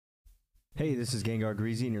Hey, this is Gengar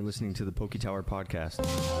Greasy, and you're listening to the PokeTower podcast.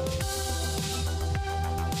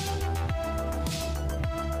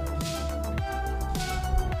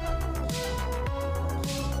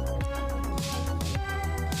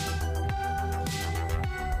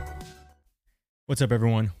 What's up,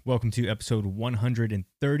 everyone? Welcome to episode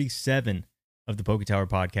 137 of the PokeTower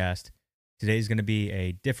podcast. Today's going to be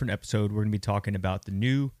a different episode. We're going to be talking about the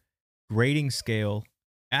new grading scale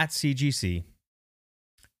at CGC,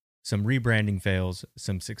 some rebranding fails,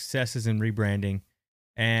 some successes in rebranding,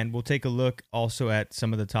 and we'll take a look also at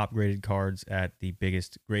some of the top graded cards at the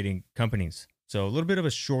biggest grading companies. So a little bit of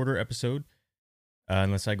a shorter episode,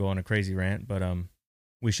 unless I go on a crazy rant, but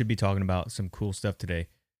we should be talking about some cool stuff today.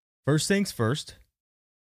 First things first,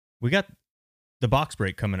 we got the box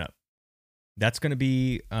break coming up. That's going to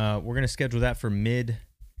be, we're going to schedule that for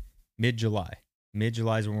mid-July.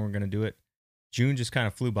 Mid-July is when we're going to do it. June just kind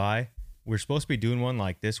of flew by. We're supposed to be doing one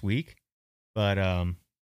like this week, but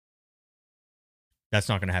that's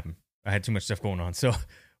not going to happen. I had too much stuff going on. So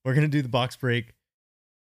we're going to do the box break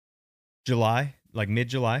July, like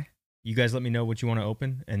mid-July. You guys let me know what you want to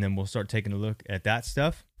open, and then we'll start taking a look at that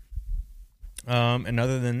stuff. And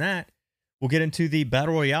other than that, we'll get into the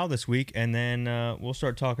Battle Royale this week, and then we'll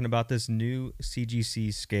start talking about this new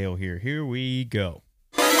CGC scale here. Here we go.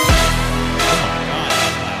 Oh my God,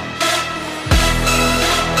 that's loud.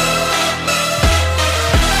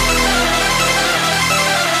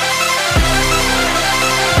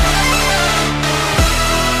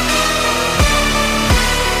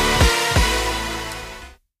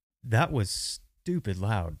 That was stupid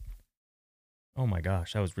loud. Oh my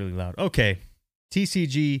gosh, that was really loud. Okay,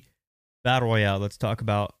 TCG Battle Royale. Let's talk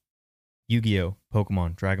about Yu-Gi-Oh,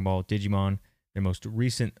 Pokemon, Dragon Ball, Digimon, their most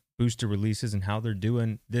recent booster releases and how they're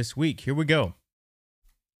doing this week. Here we go.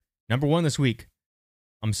 Number one this week,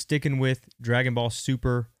 I'm sticking with Dragon Ball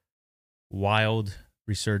Super Wild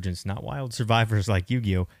Resurgence. Not Wild Survivors like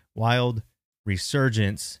Yu-Gi-Oh, Wild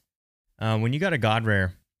Resurgence. When you got a God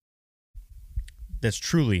Rare, that's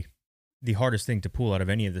truly the hardest thing to pull out of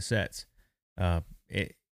any of the sets.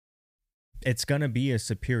 It's going to be a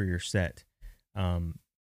superior set.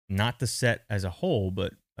 Not the set as a whole,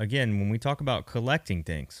 but again, when we talk about collecting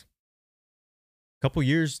things, a couple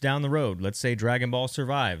years down the road, let's say Dragon Ball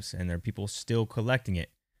survives and there are people still collecting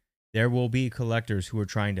it, there will be collectors who are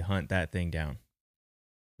trying to hunt that thing down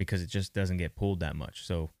because it just doesn't get pulled that much.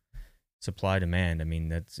 So supply demand, I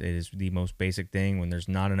mean, it is the most basic thing. When there's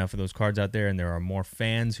not enough of those cards out there and there are more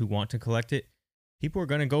fans who want to collect it, people are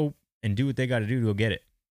going to go and do what they got to do to go get it.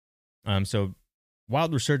 So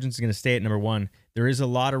Wild Resurgence is going to stay at number one. There is a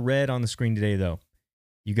lot of red on the screen today, though.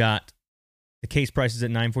 You got the case prices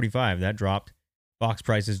at $9.45. That dropped. Box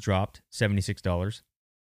prices dropped, $76.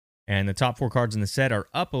 And the top four cards in the set are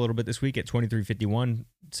up a little bit this week at $23.51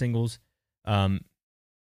 singles.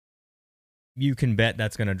 You can bet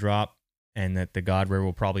that's going to drop and that the God Rare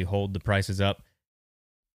will probably hold the prices up.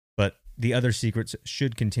 But the other secrets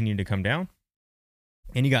should continue to come down.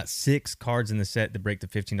 And you got 6 cards in the set to break the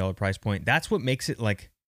 $15 price point. That's what makes it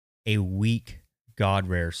like a weak God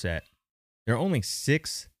Rare set. There are only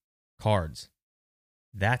 6 cards.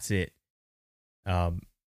 That's it.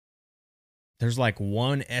 There's like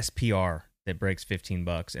one SPR that breaks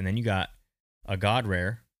 $15, and then you got a God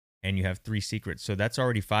Rare, and you have 3 secrets. So that's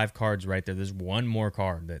already 5 cards right there. There's one more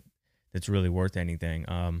card that's really worth anything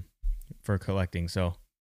for collecting. So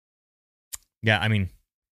yeah, I mean,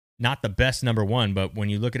 not the best number one, but when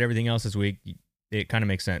you look at everything else this week, it kind of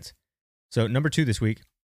makes sense. So number 2 this week,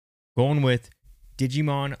 going with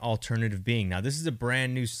Digimon Alternative Being. Now, this is a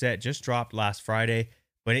brand new set, just dropped last Friday,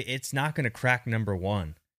 but it's not going to crack number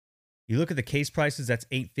one. You look at the case prices, that's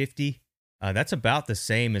 $8.50. That's about the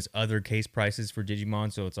same as other case prices for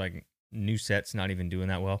Digimon, so it's like new sets not even doing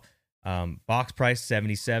that well. Box price,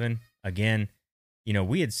 $77. Again, you know,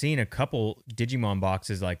 we had seen a couple Digimon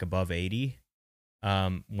boxes like above $80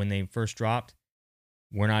 when they first dropped.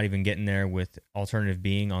 We're not even getting there with Alternative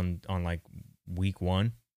Being on like week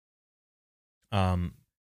 1.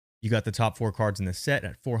 You got the top 4 cards in the set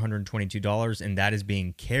at $422, and that is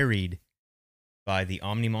being carried by the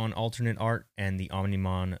Omnimon alternate art and the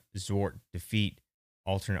Omnimon Zort Defeat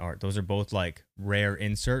alternate art. Those are both like rare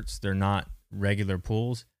inserts. They're not regular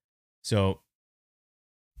pulls. So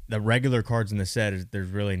the regular cards in the set, there's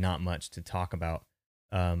really not much to talk about.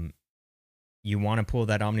 You want to pull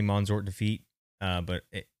that Omnimon Zort Defeat, but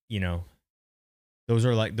those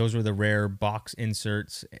are the rare box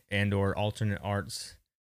inserts and or alternate arts.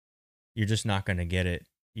 You're just not going to get it.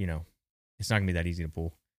 You know, it's not going to be that easy to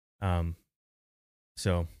pull.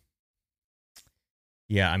 So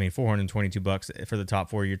yeah, I mean, $422 for the top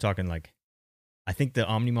 4. You're talking like I think the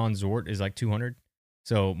Omnimon Zort is like 200.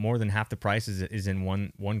 So more than half the price is in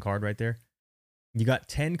one card right there. You got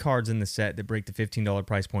 10 cards in the set that break the $15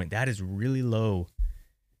 price point. That is really low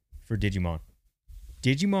for Digimon.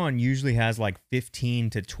 Digimon usually has like 15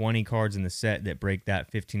 to 20 cards in the set that break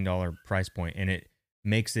that $15 price point, and it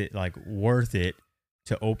makes it like worth it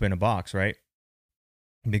to open a box, right?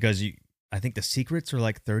 Because I think the secrets are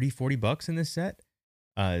like 30, 40 bucks in this set.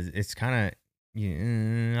 It's kind of,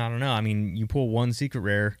 I don't know. I mean, you pull one secret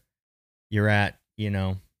rare, you're at,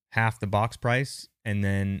 half the box price. And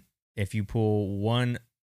then if you pull one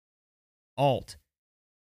alt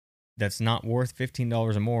that's not worth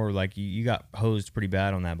 $15 or more, like you got hosed pretty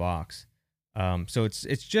bad on that box. So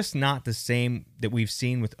it's just not the same that we've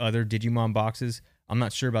seen with other Digimon boxes. I'm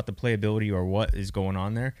not sure about the playability or what is going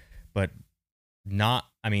on there, but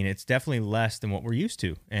it's definitely less than what we're used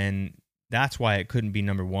to. And that's why it couldn't be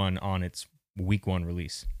number 1 on its week 1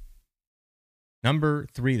 release. Number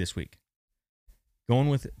 3 this week. Going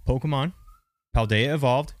with Pokemon, Paldea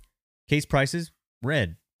Evolved. Case prices,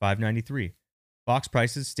 red, $5.93. Box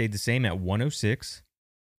prices stayed the same at $106.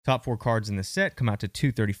 Top 4 cards in the set come out to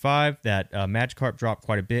 $235. That Magikarp dropped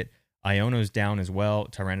quite a bit. Iono's down as well.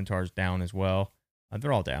 Tyranitar's down as well.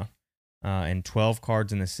 They're all down. And 12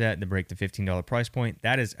 cards in the set that break the $15 price point.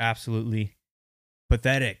 That is absolutely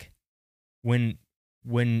pathetic. When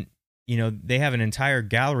they have an entire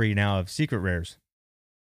gallery now of secret rares.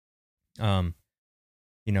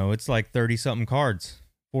 It's like 30-something cards,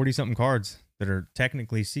 40-something cards that are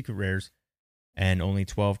technically secret rares, and only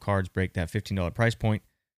 12 cards break that $15 price point.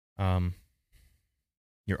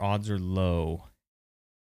 Your odds are low.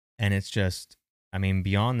 And it's just,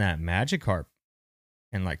 beyond that, Magikarp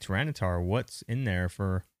and like Tyranitar, what's in there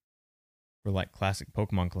for like classic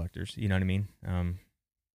Pokemon collectors? You know what I mean?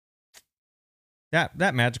 That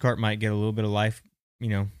Magikarp might get a little bit of life,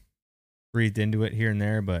 breathed into it here and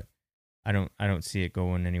there, but I don't see it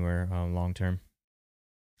going anywhere long term.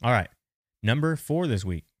 All right, number 4 this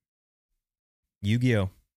week. Yu-Gi-Oh!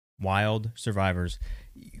 Wild Survivors.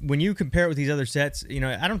 When you compare it with these other sets,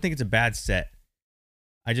 I don't think it's a bad set.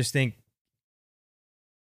 I just think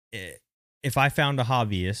if I found a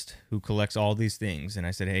hobbyist who collects all these things and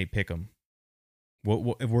I said, hey, pick them.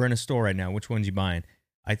 If we're in a store right now, which one's you buying?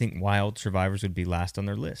 I think Wild Survivors would be last on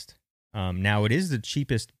their list. Now, it is the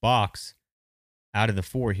cheapest box out of the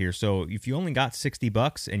 4 here. So if you only got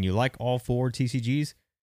 $60 and you like all 4 TCGs,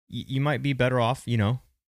 you might be better off,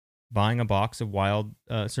 buying a box of Wild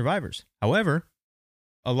Survivors. However,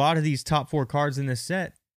 a lot of these top 4 cards in this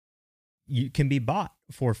set you can be bought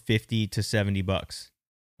for $50 to $70.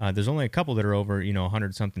 There's only a couple that are over,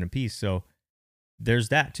 100 something a piece. So there's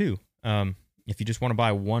that too. If you just want to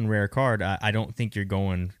buy one rare card, I don't think you're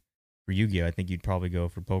going for Yu-Gi-Oh! I think you'd probably go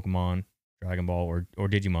for Pokemon, Dragon Ball, or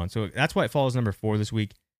Digimon. So that's why it follows number 4 this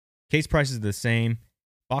week. Case prices are the same.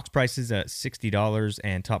 Box prices at $60,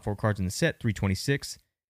 and top 4 cards in the set, $326.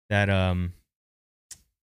 That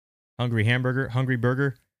Hungry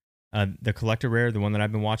Burger, the collector rare, the one that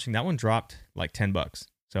I've been watching, that one dropped like $10.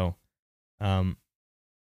 So I'm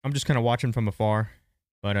just kind of watching from afar.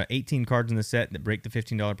 But 18 cards in the set that break the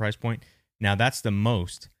 $15 price point. Now that's the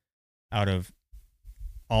most out of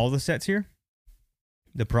all the sets here.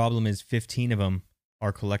 The problem is 15 of them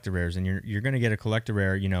are collector rares, and you're going to get a collector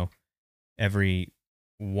rare, every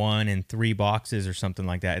 1 in 3 boxes or something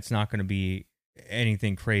like that. It's not going to be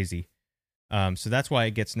anything crazy. So that's why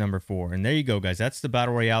it gets number 4. And there you go, guys. That's the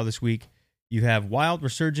Battle Royale this week. You have Wild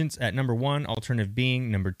Resurgence at number 1, Alternative Being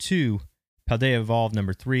number 2, Paldea Evolved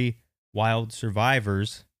number 3, Wild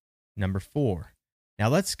Survivors number 4. Now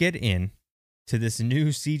let's get in to this new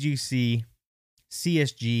CGC,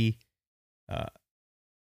 CSG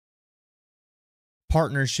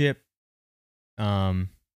partnership, and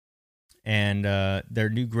their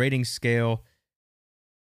new grading scale.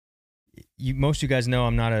 Most of you guys know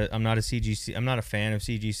I'm not a CGC. I'm not a fan of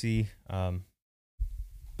CGC. But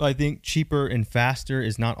I think cheaper and faster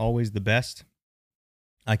is not always the best.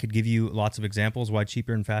 I could give you lots of examples why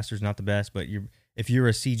cheaper and faster is not the best, but if you're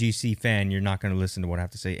a CGC fan, you're not going to listen to what I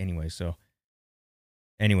have to say anyway. So,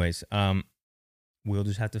 we'll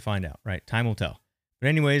just have to find out, right? Time will tell. But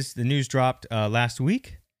anyways, the news dropped last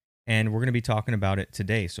week, and we're going to be talking about it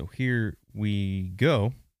today. So here we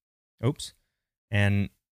go. Oops. And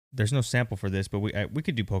there's no sample for this, but we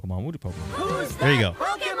could do Pokemon. We'll do Pokemon. There you go.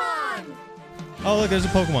 Pokemon! Oh, look, there's a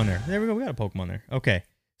Pokemon there. There we go. We got a Pokemon there. Okay.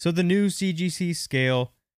 So the new CGC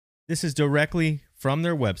scale, this is directly from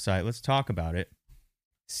their website. Let's talk about it.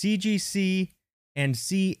 CGC and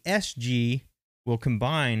CSG will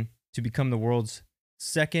combine to become the world's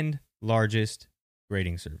second largest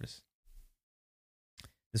grading service.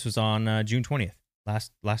 This was on June 20th,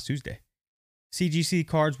 last Tuesday. CGC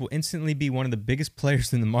cards will instantly be one of the biggest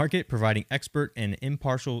players in the market, providing expert and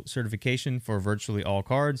impartial certification for virtually all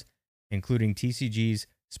cards, including TCGs,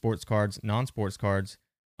 sports cards, non-sports cards,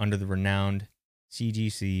 under the renowned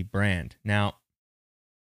CGC brand. Now,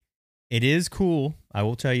 it is cool. I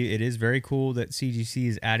will tell you, it is very cool that CGC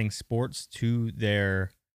is adding sports to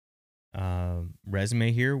their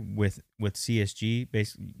resume here with CSG,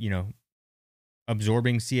 basically,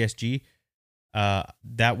 absorbing CSG.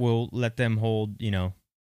 That will let them hold,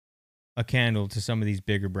 a candle to some of these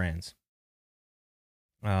bigger brands.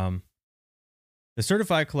 The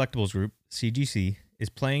Certified Collectibles Group, CGC, is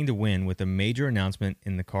playing to win with a major announcement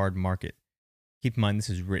in the card market. Keep in mind, this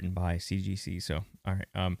is written by CGC. So, all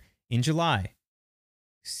right. In July,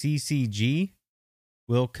 CCG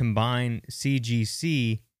will combine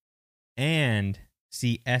CGC and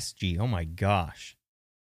CSG. Oh my gosh.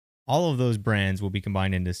 All of those brands will be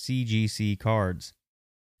combined into CGC cards,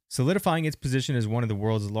 solidifying its position as one of the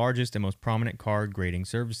world's largest and most prominent card grading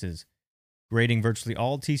services. Grading virtually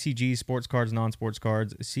all TCG, sports cards, non-sports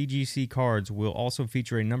cards, CGC cards will also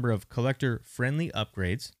feature a number of collector-friendly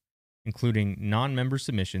upgrades, including non-member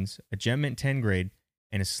submissions, a Gem Mint 10 grade,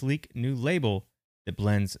 and a sleek new label that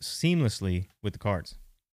blends seamlessly with the cards.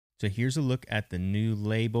 So here's a look at the new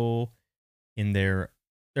label in their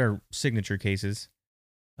signature cases.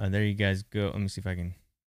 There you guys go. Let me see if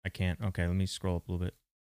I can't. Okay, let me scroll up a little bit.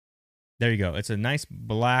 There you go. It's a nice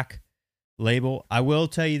black label. I will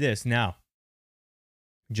tell you this now.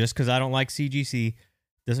 Just because I don't like CGC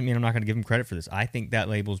doesn't mean I'm not going to give them credit for this. I think that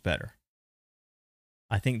label's better.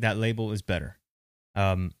 I think that label is better.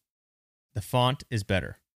 The font is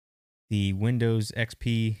better. The Windows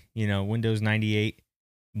XP, Windows 98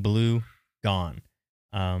 blue, gone.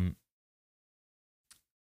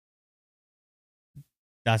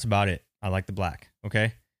 That's about it. I like the black.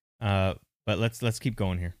 Okay, but let's keep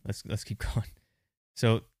going here. Let's keep going.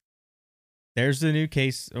 So there's the new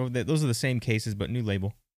case. Those are the same cases, but new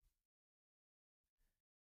label.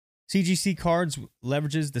 CGC Cards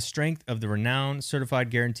leverages the strength of the renowned Certified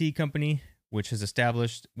Guarantee Company, which was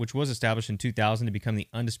established in 2000 to become the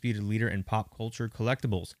undisputed leader in pop culture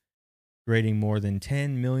collectibles, grading more than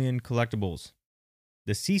 10 million collectibles.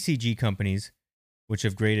 The CCG companies, which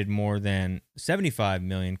have graded more than 75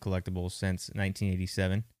 million collectibles since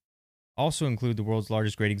 1987, also include the world's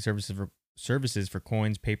largest grading services for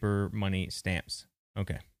coins, paper, money, stamps.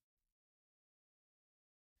 Okay.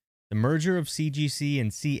 The merger of CGC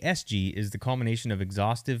and CSG is the culmination of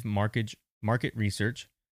exhaustive market research,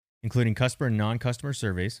 including customer and non-customer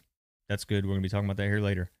surveys. That's good. We're going to be talking about that here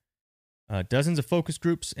later. Dozens of focus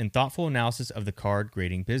groups and thoughtful analysis of the card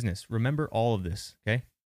grading business. Remember all of this, okay?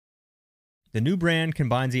 The new brand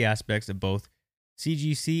combines the aspects of both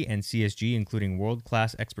CGC and CSG, including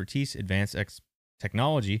world-class expertise, advanced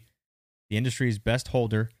technology, the industry's best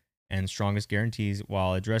holder, and strongest guarantees,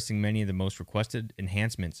 while addressing many of the most requested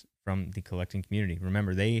enhancements from the collecting community.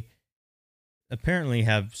 Remember, they apparently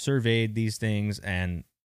have surveyed these things and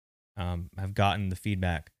have gotten the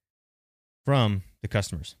feedback from the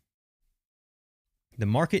customers. The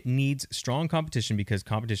market needs strong competition because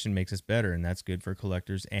competition makes us better, and that's good for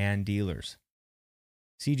collectors and dealers.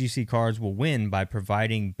 CGC Cards will win by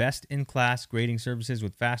providing best-in-class grading services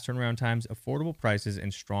with fast turnaround times, affordable prices,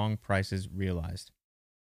 and strong prices realized.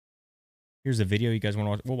 Here's a video you guys want to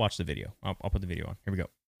watch. We'll watch the video. I'll put the video on. Here we go.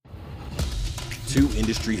 Two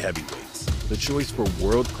industry heavyweights. The choice for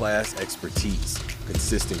world-class expertise,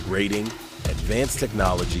 consistent grading, advanced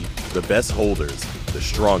technology, the best holders, the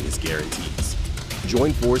strongest guarantees.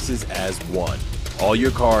 Join forces as one. All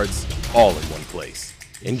your cards, all in one place.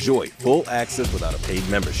 Enjoy full access without a paid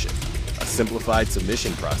membership, a simplified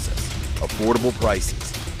submission process, affordable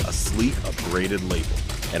prices, a sleek, upgraded label,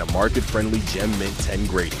 and a market-friendly Gem Mint 10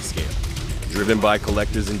 grading scale. Driven by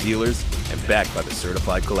collectors and dealers and backed by the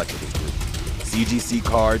Certified Collectibles Group. CGC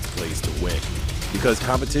Cards plays to win because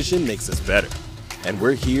competition makes us better. And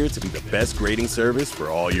we're here to be the best grading service for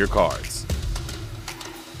all your cards.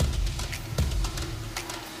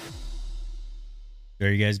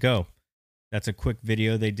 There you guys go. That's a quick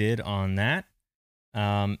video they did on that.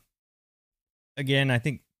 Again, I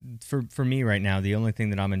think for me right now, the only thing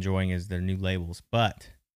that I'm enjoying is their new labels. But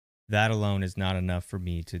that alone is not enough for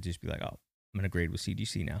me to just be like, oh, I'm going to grade with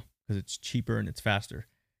CGC now because it's cheaper and it's faster.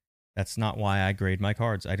 That's not why I grade my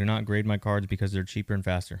cards. I do not grade my cards because they're cheaper and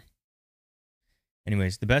faster.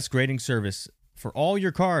 Anyways, the best grading service for all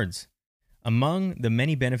your cards. Among the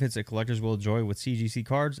many benefits that collectors will enjoy with CGC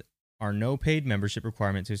Cards are no paid membership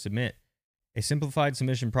requirement to submit, a simplified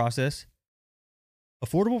submission process,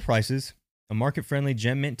 affordable prices, a market-friendly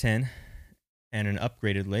Gem Mint 10, and an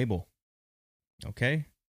upgraded label. Okay.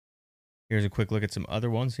 Here's a quick look at some other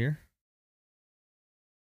ones here.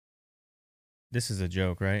 This is a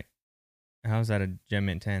joke, right? How's that a Gem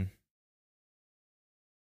Mint 10?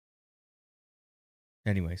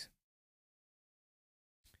 Anyways.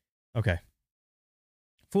 Okay.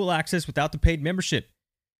 Full access without the paid membership.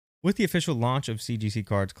 With the official launch of CGC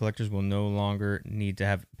cards, collectors will no longer need to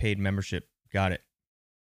have paid membership. Got it.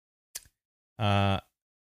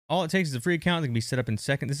 All it takes is a free account that can be set up in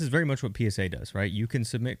seconds. This is very much what PSA does, right? You can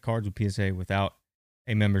submit cards with PSA without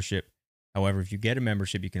a membership. However, if you get a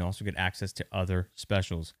membership, you can also get access to other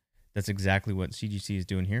specials. That's exactly what CGC is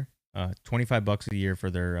doing here. $25 a year for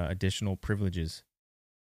their additional privileges.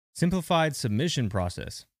 Simplified submission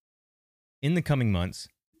process. In the coming months,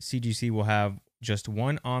 CGC will have just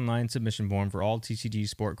one online submission form for all TCG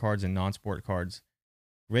sport cards and non-sport cards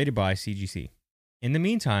rated by CGC. In the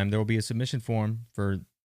meantime, there will be a submission form for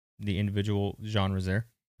the individual genres there.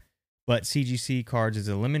 But CGC Cards is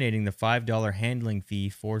eliminating the $5 handling fee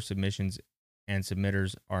for submissions, and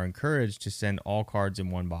submitters are encouraged to send all cards in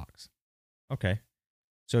one box. Okay.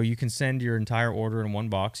 So you can send your entire order in one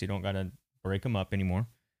box. You don't got to break them up anymore.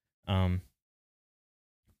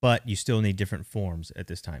 But you still need different forms at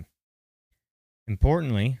this time.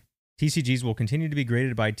 Importantly, TCGs will continue to be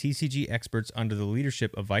graded by TCG experts under the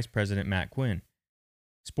leadership of Vice President Matt Quinn.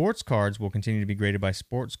 Sports cards will continue to be graded by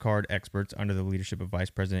sports card experts under the leadership of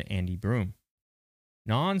Vice President Andy Broom.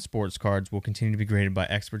 Non-sports cards will continue to be graded by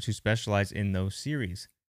experts who specialize in those series.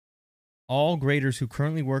 All graders who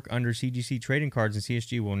currently work under CGC trading cards and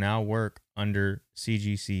CSG will now work under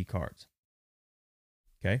CGC cards.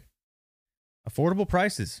 Okay. Affordable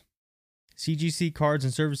prices. CGC cards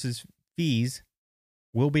and services fees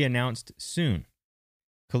will be announced soon.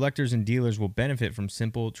 Collectors and dealers will benefit from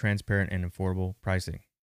simple, transparent, and affordable pricing.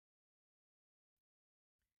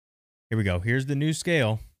 Here we go. Here's the new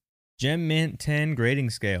scale. Gem Mint 10 grading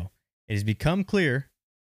scale. It has become clear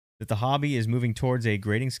that the hobby is moving towards a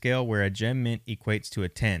grading scale where a Gem Mint equates to a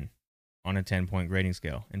 10 on a 10-point grading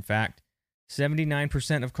scale. In fact,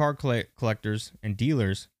 79% of card collectors and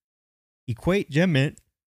dealers equate Gem Mint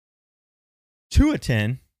to a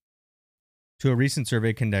 10 to a recent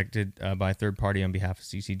survey conducted by a third party on behalf of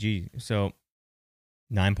CCG. So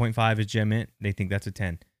 9.5 is Gem Mint. They think that's a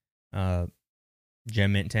 10.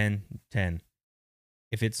 Gem Mint 10, 10.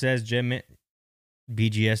 If it says Gem Mint,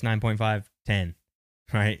 BGS 9.5, 10.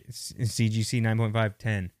 Right? CGC 9.5,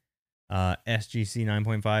 10. SGC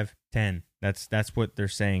 9.5, 10. That's what they're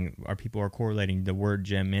saying. Our people are correlating the word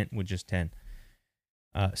Gem Mint with just 10.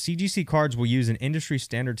 CGC cards will use an industry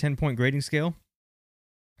standard 10-point grading scale,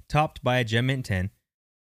 topped by a Gem Mint 10,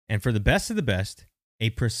 and for the best of the best,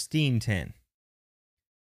 a pristine 10.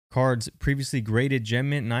 Cards previously graded Gem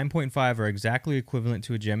Mint 9.5 are exactly equivalent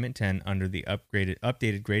to a Gem Mint 10 under the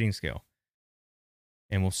updated grading scale,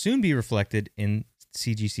 and will soon be reflected in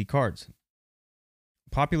CGC cards.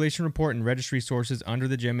 Population report and registry sources under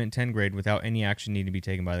the Gem Mint 10 grade without any action need to be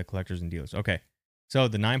taken by the collectors and dealers. Okay, so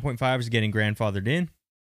the 9.5 is getting grandfathered in,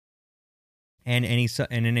 and any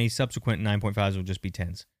subsequent 9.5s will just be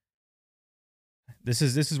 10s. This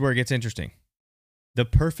is where it gets interesting. The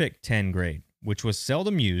perfect 10 grade, which was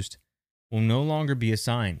seldom used, will no longer be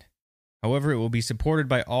assigned. However, it will be supported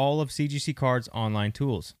by all of CGC Cards' online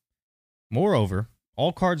tools. Moreover,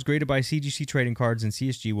 all cards graded by CGC trading cards and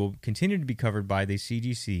CSG will continue to be covered by the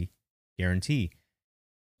CGC guarantee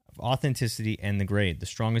of authenticity and the grade, the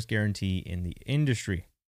strongest guarantee in the industry.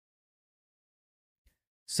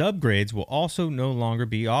 Subgrades will also no longer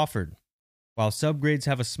be offered. While subgrades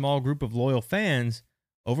have a small group of loyal fans,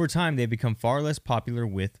 over time they've become far less popular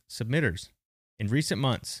with submitters. In recent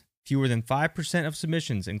months, fewer than 5% of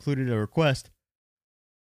submissions included a request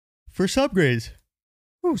for subgrades.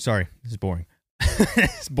 Ooh, sorry, this is boring.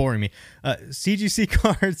 It's boring me. CGC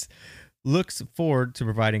Cards looks forward to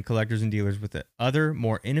providing collectors and dealers with other,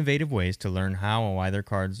 more innovative ways to learn how and why their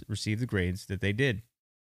cards received the grades that they did.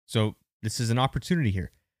 So this is an opportunity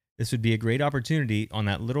here. This would be a great opportunity on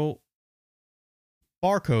that little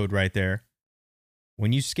barcode right there.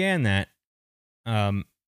 When you scan that, a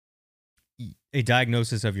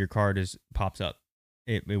diagnosis of your card pops up.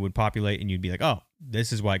 It would populate, and you'd be like, "Oh,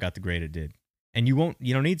 this is why I got the grade it did." And you don't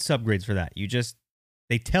need subgrades for that.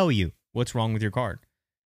 They tell you what's wrong with your card.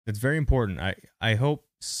 That's very important. I hope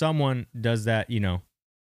someone does that.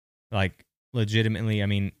 Like legitimately. I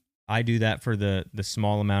mean, I do that for the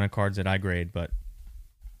small amount of cards that I grade, but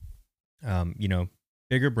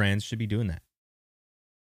bigger brands should be doing that.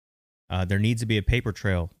 There needs to be a paper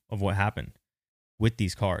trail of what happened with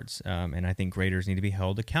these cards. And I think graders need to be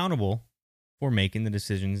held accountable for making the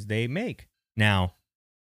decisions they make. Now,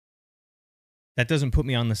 that doesn't put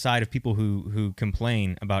me on the side of people who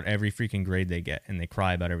complain about every freaking grade they get and they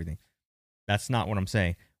cry about everything. That's not what I'm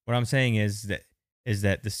saying. What I'm saying is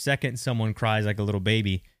that the second someone cries like a little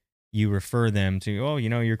baby, you refer them to, oh,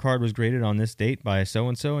 your card was graded on this date by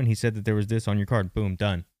so-and-so, and he said that there was this on your card. Boom,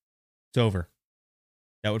 done. It's over.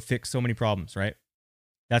 That would fix so many problems, right?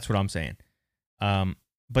 That's what I'm saying.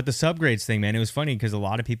 But the subgrades thing, man, it was funny because a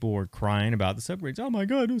lot of people were crying about the subgrades. Oh my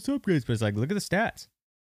God, no subgrades. But it's like, look at the stats.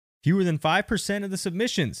 Fewer than 5% of the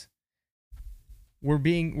submissions were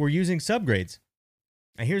using subgrades.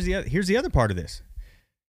 And here's the other part of this.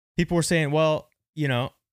 People were saying, well,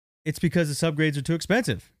 it's because the subgrades are too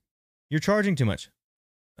expensive. You're charging too much.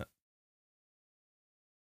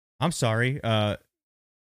 I'm sorry.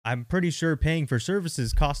 I'm pretty sure paying for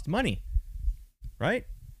services costs money, right?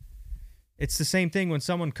 It's the same thing when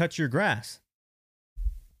someone cuts your grass.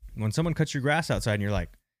 When someone cuts your grass outside and you're like,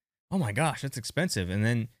 oh my gosh, that's expensive. And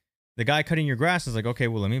then the guy cutting your grass is like, okay,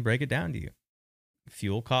 well, let me break it down to you.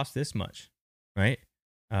 Fuel costs this much, right?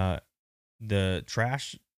 The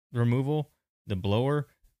trash removal, the blower,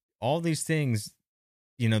 all these things,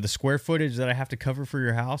 the square footage that I have to cover for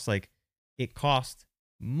your house, like it costs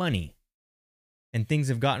money and things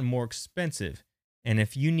have gotten more expensive. And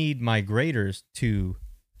if you need my graders to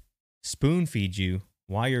spoon feed you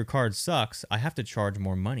while your card sucks, I have to charge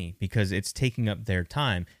more money because it's taking up their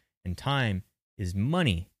time, and time is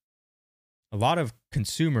money. A lot of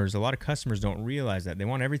customers don't realize that. They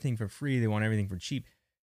want everything for free. They want everything for cheap.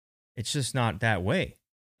 It's just not that way.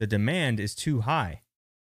 The demand is too high.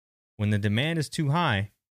 When the demand is too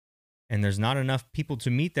high and there's not enough people to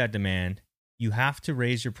meet that demand, you have to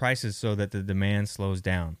raise your prices so that the demand slows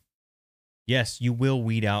down. Yes, you will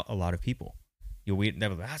weed out a lot of people.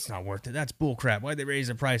 That's not worth it. That's bullcrap. Why'd they raise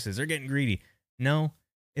their prices? They're getting greedy. No,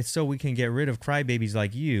 it's so we can get rid of crybabies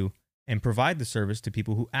like you and provide the service to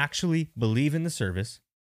people who actually believe in the service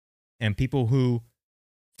and people who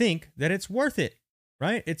think that it's worth it,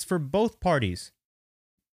 right? It's for both parties.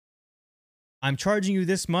 I'm charging you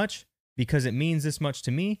this much because it means this much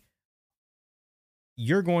to me.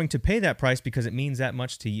 You're going to pay that price because it means that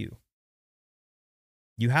much to you.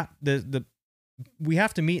 We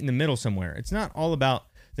have to meet in the middle somewhere. It's not all about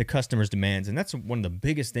the customer's demands, and that's one of the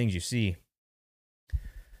biggest things you see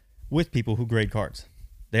with people who grade cards.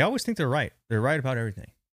 They always think they're right. They're right about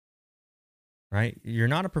everything, right? You're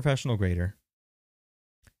not a professional grader.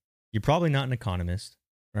 You're probably not an economist,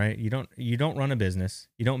 right? You don't run a business.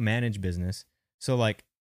 You don't manage business. So like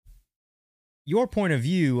your point of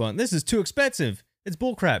view on this is too expensive, it's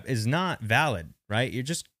bullcrap, is not valid, right? You're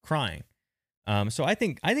just crying. So I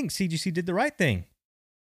think CGC did the right thing.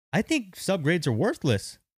 I think subgrades are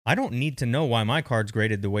worthless. I don't need to know why my card's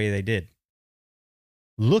graded the way they did.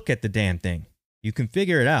 Look at the damn thing. You can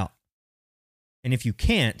figure it out. And if you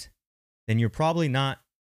can't, then you're probably not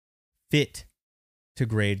fit to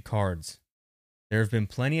grade cards. There have been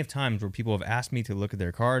plenty of times where people have asked me to look at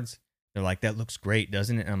their cards. They're like, that looks great,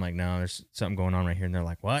 doesn't it? And I'm like, no, there's something going on right here. And they're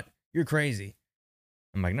like, what? You're crazy.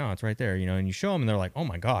 I'm like, no, it's right there, and you show them and they're like, oh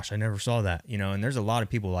my gosh, I never saw that, and there's a lot of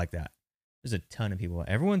people like that. There's a ton of people.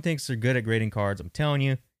 Everyone thinks they're good at grading cards. I'm telling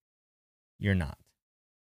you, you're not.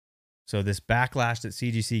 So this backlash that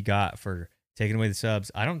CGC got for taking away the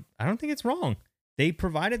subs, I don't think it's wrong. They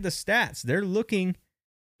provided the stats. They're looking,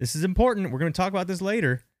 this is important. We're going to talk about this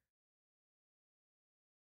later.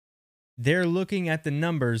 They're looking at the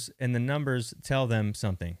numbers and the numbers tell them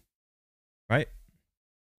something, right?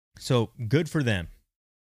 So good for them.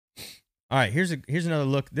 All right, here's another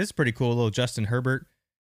look. This is pretty cool. A little Justin Herbert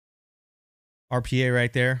RPA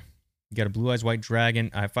right there. You got a Blue Eyes White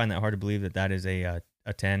Dragon. I find that hard to believe that is a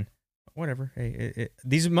 10. Whatever.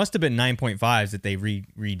 These must have been 9.5s that they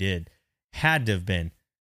redid. Had to have been.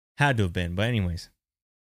 But anyways.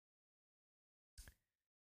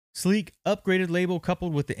 Sleek, upgraded label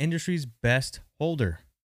coupled with the industry's best holder.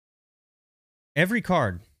 Every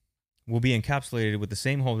card will be encapsulated with the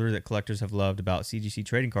same holder that collectors have loved about CGC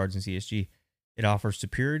trading cards and CSG. It offers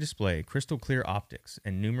superior display, crystal clear optics,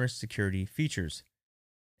 and numerous security features.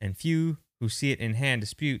 And few who see it in hand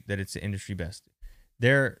dispute that it's the industry best.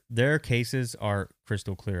 Their cases are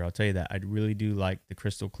crystal clear. I'll tell you that. I really do like the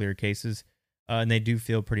crystal clear cases, and they do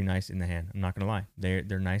feel pretty nice in the hand. I'm not gonna lie. They're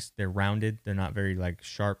nice. They're rounded. They're not very like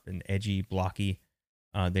sharp and edgy, blocky.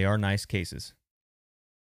 They are nice cases.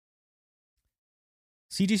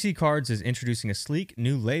 CGC Cards is introducing a sleek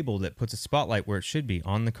new label that puts a spotlight where it should be,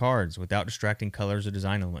 on the cards, without distracting colors or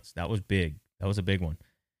design elements. That was big. That was a big one.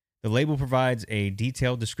 The label provides a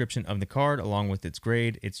detailed description of the card along with its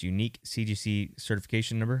grade, its unique CGC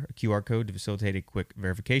certification number, a QR code to facilitate a quick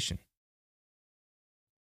verification.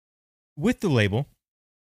 With the label,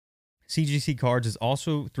 CGC Cards is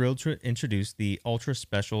also thrilled to introduce the ultra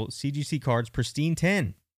special CGC Cards Pristine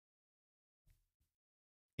 10.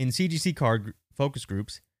 In CGC card focus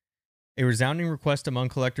groups, a resounding request among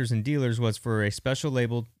collectors and dealers was for a special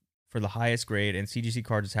label for the highest grade, and CGC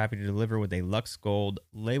Cards is happy to deliver with a Lux Gold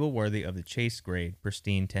label worthy of the Chase grade,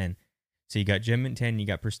 Pristine 10. So you got Gem Mint 10, you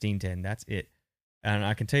got Pristine 10. That's it. And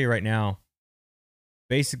I can tell you right now,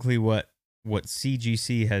 basically what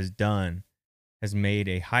CGC has done has made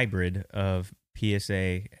a hybrid of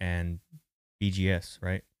PSA and BGS,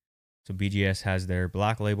 right? So BGS has their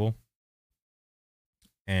black label,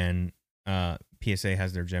 and PSA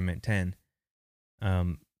has their Gem Mint 10.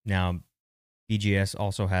 Now, BGS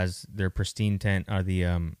also has their Pristine 10, what's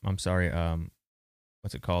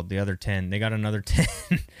it called? The other 10. They got another 10.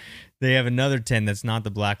 They have another 10 that's not the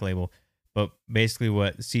black label. But basically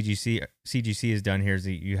what CGC has done here is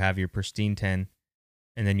that you have your Pristine 10,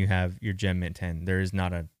 and then you have your Gem Mint 10. There's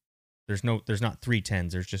not 3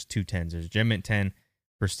 10s. There's just 2 10s. There's Gem Mint 10,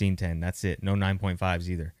 Pristine 10. That's it. No 9.5s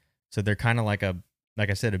either. So they're kind of like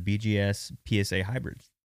I said, a BGS PSA hybrid.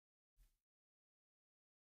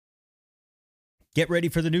 Get ready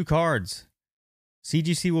for the new cards.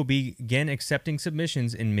 CGC will begin accepting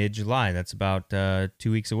submissions in mid-July. That's about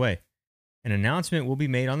 2 weeks away. An announcement will be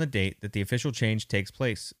made on the date that the official change takes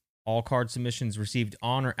place. All card submissions received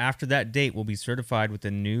on or after that date will be certified with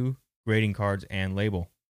the new grading cards and label.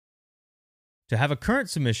 To have a current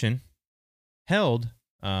submission held,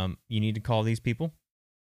 you need to call these people,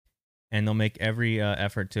 and they'll make every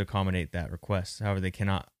effort to accommodate that request. However, they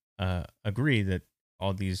cannot agree that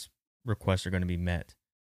all these requests are going to be met.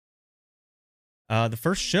 The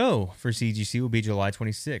first show for CGC will be July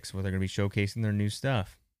 26th, where they're going to be showcasing their new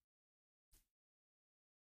stuff.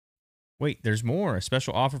 Wait, there's more. A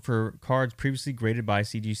special offer for cards previously graded by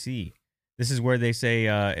CGC. This is where they say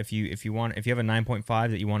if you have a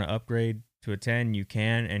 9.5 that you want to upgrade to a 10, you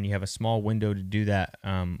can, and you have a small window to do that,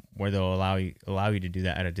 where they'll allow you to do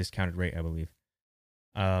that at a discounted rate, I believe.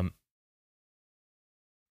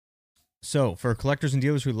 So for collectors and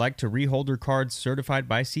dealers who like to reholder cards certified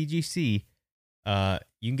by CGC,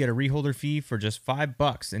 you can get a reholder fee for just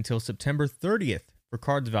 $5 until September 30th for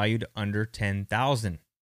cards valued under $10,000.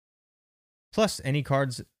 Plus, any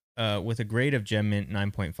cards with a grade of Gem Mint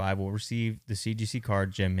 9.5 will receive the CGC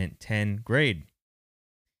card Gem Mint 10 grade.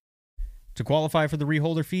 To qualify for the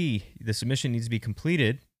reholder fee, the submission needs to be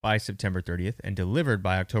completed by September 30th and delivered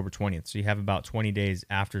by October 20th. So you have about 20 days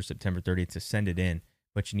after September 30th to send it in,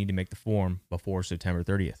 but you need to make the form before September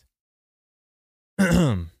 30th.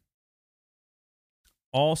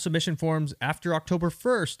 All submission forms after October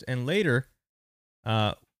 1st and later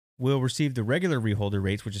will receive the regular reholder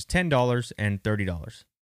rates, which is $10 and $30.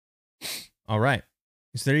 All right.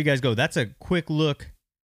 So there you guys go. That's a quick look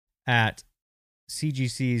at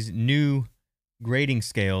CGC's new grading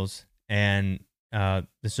scales and the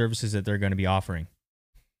services that they're going to be offering.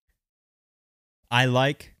 I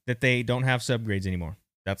like that they don't have subgrades anymore.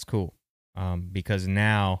 That's cool. Because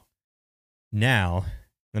now, let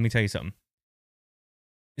me tell you something.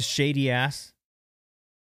 Shady ass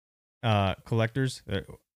collectors,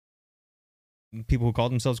 people who call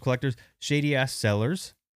themselves collectors, shady ass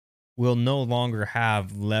sellers will no longer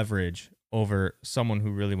have leverage over someone who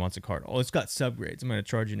really wants a card. Oh, it's got subgrades. I'm going to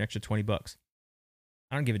charge you an extra $20.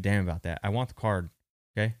 I don't give a damn about that. I want the card.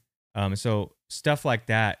 Okay. So stuff like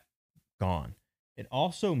that, gone. It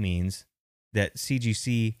also means that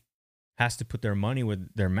CGC has to put their money where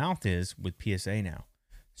their mouth is with PSA now.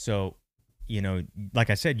 So, like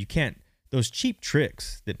I said, you can't, those cheap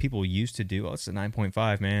tricks that people used to do, it's a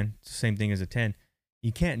 9.5, man. It's the same thing as a 10.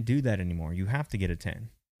 You can't do that anymore. You have to get a 10.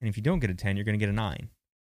 And if you don't get a 10, you're going to get a 9.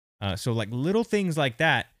 So like little things like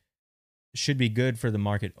that should be good for the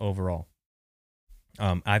market overall.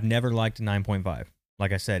 I've never liked a 9.5.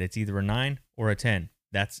 Like I said, it's either a 9 or a 10.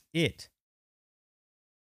 That's it.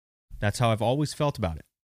 That's how I've always felt about it.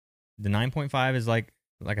 The 9.5 is like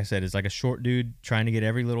I said, is like a short dude trying to get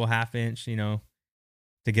every little half inch,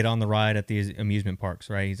 to get on the ride at these amusement parks,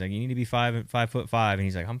 right? He's like, you need to be 5'5", and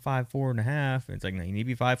he's like, I'm 5'4.5". And it's like, no, you need to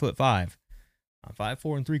be 5'5". I'm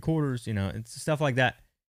 5'4 3/4. It's stuff like that.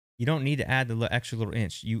 You don't need to add the extra little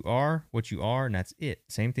inch. You are what you are, and that's it.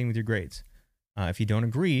 Same thing with your grades. If you don't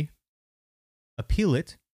agree, appeal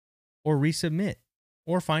it, or resubmit,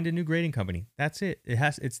 or find a new grading company. That's it.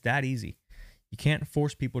 It's that easy. You can't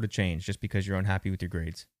force people to change just because you're unhappy with your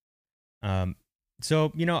grades.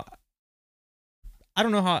 So I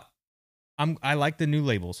don't know how. I like the new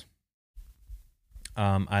labels.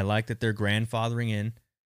 I like that they're grandfathering in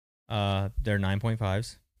their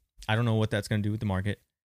 9.5s. I don't know what that's going to do with the market.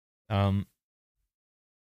 And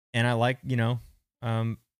I like,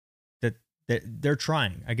 that they're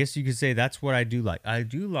trying. I guess you could say that's what I do like. I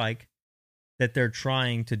do like that they're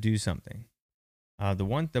trying to do something. The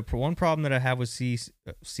one problem that I have with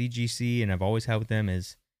CGC, and I've always had with them,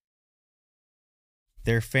 is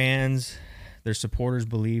their fans, their supporters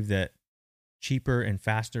believe that cheaper and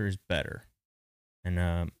faster is better. And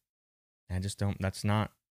I just don't, that's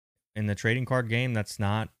not, in the trading card game, that's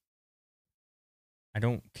not, I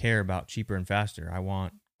don't care about cheaper and faster. I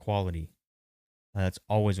want quality. That's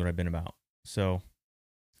always what I've been about. So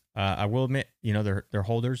I will admit, their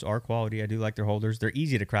holders are quality. I do like their holders. They're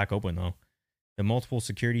easy to crack open, though. The multiple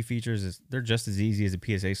security features, they're just as easy as a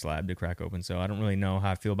PSA slab to crack open. So I don't really know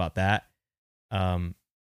how I feel about that. But,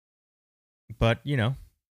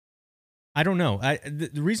 I don't know. The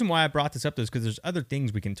reason why I brought this up is because there's other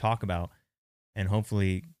things we can talk about and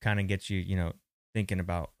hopefully kind of get you, thinking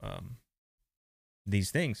about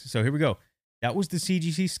these things. So here we go. That was the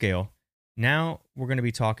CGC scale. Now we're going to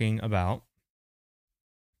be talking about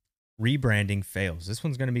rebranding fails. This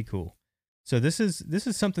one's going to be cool. So this is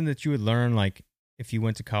something that you would learn like if you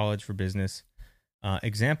went to college for business.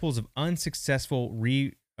 Examples of unsuccessful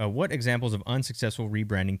what examples of unsuccessful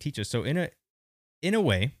rebranding teach us. So in a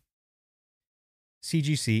way,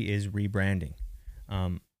 CGC is rebranding.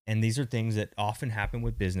 And these are things that often happen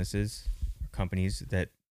with businesses or companies that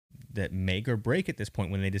make or break at this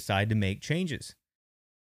point when they decide to make changes.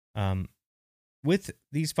 With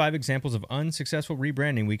these 5 examples of unsuccessful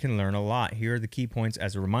rebranding, we can learn a lot. Here are the key points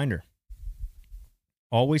as a reminder.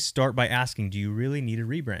 Always start by asking, do you really need a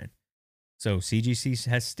rebrand? So CGC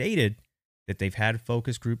has stated that they've had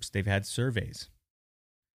focus groups, they've had surveys.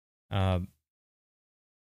 After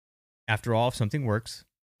all, if something works,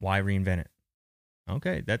 why reinvent it?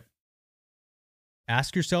 Okay,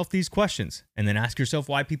 ask yourself these questions and then ask yourself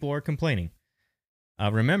why people are complaining.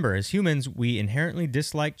 Remember, as humans, we inherently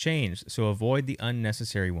dislike change, so avoid the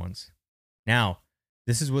unnecessary ones. Now,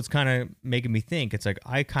 this is what's kind of making me think. It's like,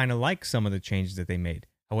 I kind of like some of the changes that they made.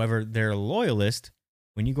 However, their loyalist,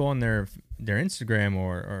 when you go on their Instagram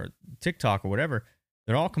or TikTok or whatever,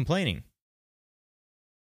 they're all complaining.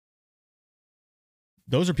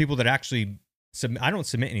 Those are people that actually I don't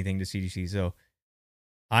submit anything to CGC, so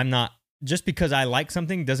I'm not, just because I like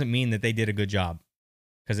something doesn't mean that they did a good job,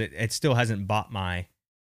 because it still hasn't bought my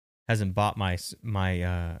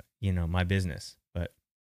business. But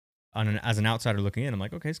as an outsider looking in, I'm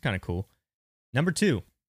like, okay, it's kind of cool. Number 2,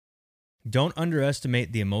 don't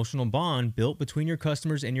underestimate the emotional bond built between your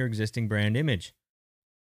customers and your existing brand image.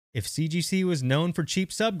 If CGC was known for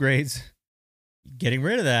cheap subgrades, getting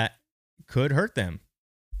rid of that could hurt them.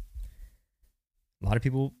 A lot of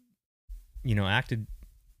people, acted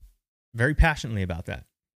very passionately about that.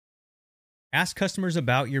 Ask customers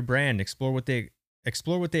about your brand. Explore what they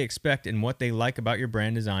expect and what they like about your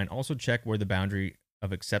brand design. Also check where the boundary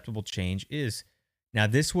of acceptable change is. Now,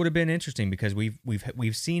 this would have been interesting because we've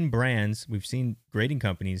seen brands, we've seen grading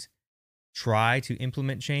companies try to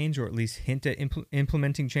implement change, or at least hint at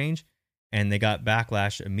implementing change, and they got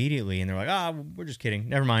backlash immediately, and they're like, we're just kidding.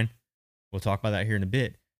 Never mind. We'll talk about that here in a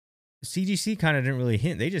bit. CGC kind of didn't really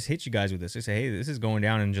hint. They just hit you guys with this. They say, hey, this is going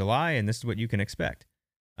down in July, and this is what you can expect.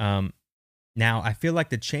 Now, I feel like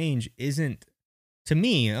the change isn't, to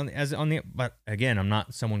me, but again, I'm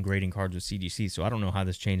not someone grading cards with CGC, so I don't know how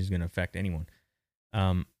this change is going to affect anyone.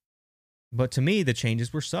 But to me, the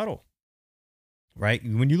changes were subtle, right?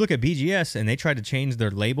 When you look at BGS and they tried to change their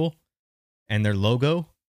label and their logo,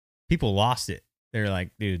 people lost it. They're like,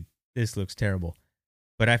 dude, this looks terrible.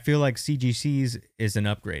 But I feel like CGC's is an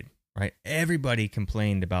upgrade, right? Everybody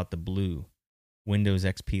complained about the blue Windows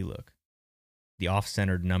XP look, the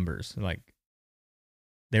off-centered numbers. Like,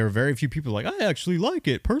 there were very few people like, I actually like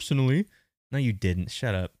it personally. No, you didn't.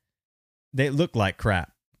 Shut up. They look like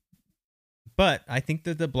crap. But I think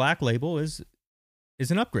that the black label is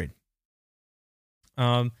an upgrade.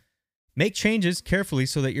 Make changes carefully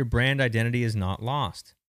so that your brand identity is not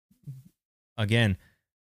lost. Again,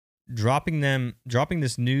 dropping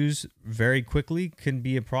this news very quickly can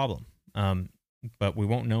be a problem. But we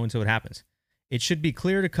won't know until it happens. It should be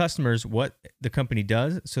clear to customers what the company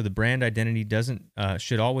does, so the brand identity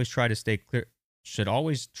should always try to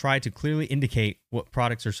clearly indicate what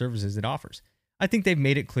products or services it offers. I think they've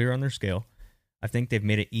made it clear on their scale. I think they've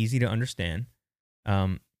made it easy to understand.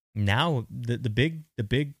 Now the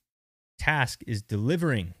big task is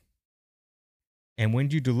delivering. And when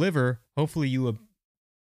you deliver, hopefully you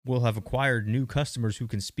will have acquired new customers who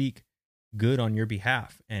can speak good on your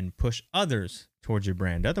behalf and push others towards your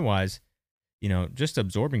brand. Otherwise, just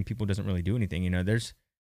absorbing people doesn't really do anything.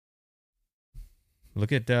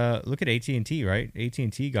 Look at AT&T, right?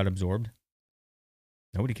 AT&T got absorbed.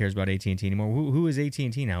 Nobody cares about AT&T anymore. Who is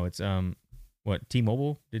AT&T now? It's what,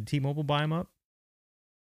 T-Mobile? Did T-Mobile buy them up?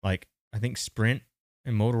 Like, I think Sprint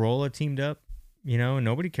and Motorola teamed up, you know, and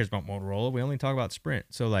nobody cares about Motorola. We only talk about Sprint.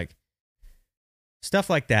 So, like, stuff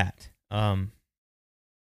like that.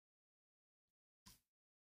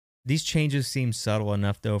 These changes seem subtle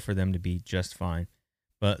enough, though, for them to be just fine.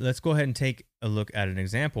 But let's go ahead and take a look at an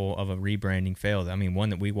example of a rebranding fail. I mean, one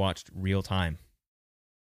that we watched real time.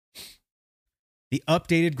 The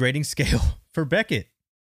updated grading scale for Beckett.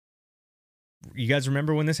 You guys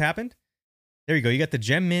remember when this happened? There you go. You got the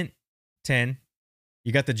Gem Mint 10.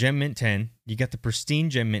 You got the Gem Mint 10. You got the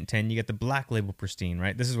Pristine Gem Mint 10. You got the Black Label Pristine,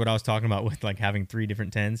 right? This is what I was talking about with like having 3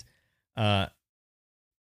 different 10s.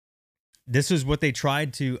 This is what they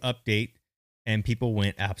tried to update, and people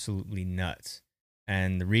went absolutely nuts.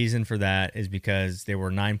 And the reason for that is because there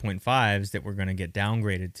were 9.5s that were going to get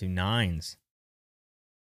downgraded to 9s.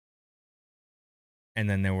 And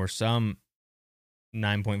then there were some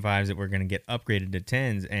 9.5s that were going to get upgraded to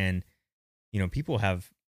 10s. And, you know, people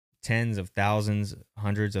have tens of thousands,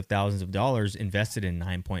 hundreds of thousands of dollars invested in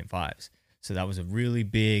 9.5s. So that was a really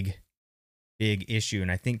big issue.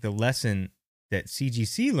 And I think the lesson that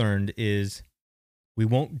CGC learned is we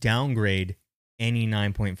won't downgrade any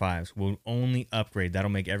 9.5s. We'll only upgrade. That'll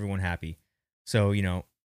make everyone happy. So, you know,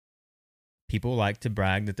 people like to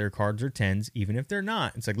brag that their cards are 10s, even if they're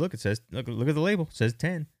not. It's like, look, it says, look at the label. It says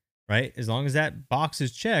 10, right? As long as that box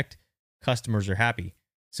is checked, customers are happy.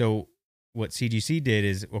 So what CGC did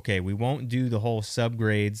is, okay, we won't do the whole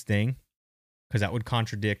subgrades thing because that would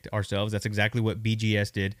contradict ourselves. That's exactly what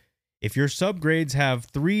BGS did. If your subgrades have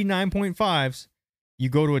 3 9.5s, you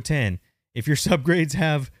go to a 10. If your subgrades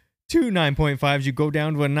have 2 9.5s, you go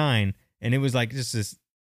down to a 9. And it was like just this,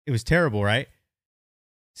 it was terrible, right?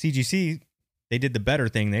 CGC, they did the better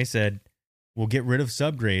thing. They said, we'll get rid of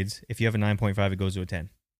subgrades. If you have a 9.5, it goes to a 10.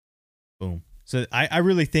 Boom. So I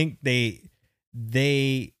really think they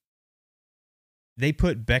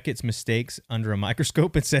put Beckett's mistakes under a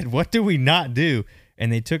microscope and said, what do we not do?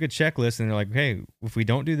 And they took a checklist and they're like, hey, if we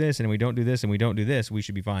don't do this and we don't do this and we don't do this, we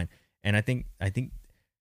should be fine. And I think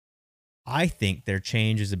their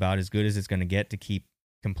change is about as good as it's going to get to keep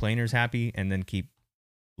complainers happy and then keep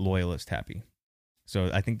loyalists happy. So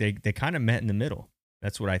I think they kind of met in the middle.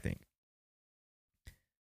 That's what I think.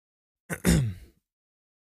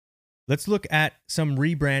 Let's look at some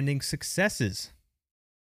rebranding successes.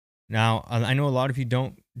 Now, I know a lot of you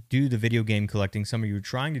don't do the video game collecting. Some of you are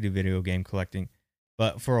trying to do video game collecting.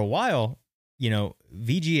 But for a while, you know,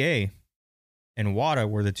 VGA and WATA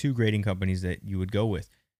were the 2 grading companies that you would go with.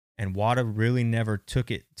 And WATA really never took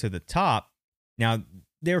it to the top. Now,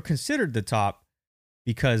 they were considered the top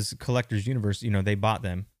because Collectors Universe, you know, they bought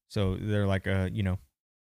them. So they're like an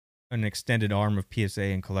extended arm of PSA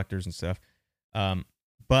and collectors and stuff.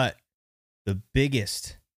 But the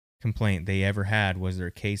biggest complaint they ever had was their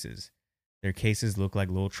cases. Their cases look like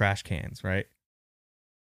little trash cans, right?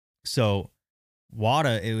 So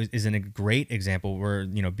WATA is a great example where,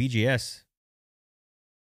 you know, BGS,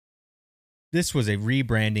 this was a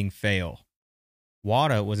rebranding fail.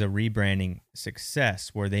 WATA was a rebranding success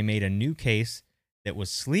where they made a new case that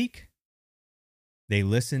was sleek. They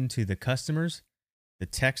listened to the customers. The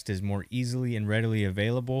text is more easily and readily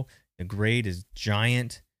available. The grade is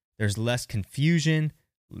giant. There's less confusion.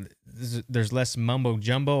 There's less mumbo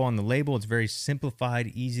jumbo on the label. It's very simplified,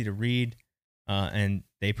 easy to read. And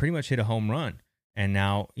they pretty much hit a home run. And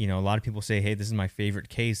now, you know, a lot of people say, hey, this is my favorite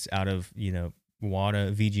case out of, you know,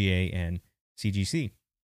 WATA, VGA, and CGC.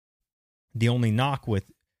 The only knock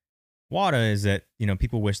with WATA is that, you know,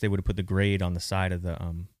 people wish they would have put the grade on the side of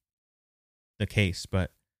the case.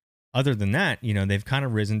 But other than that, you know, they've kind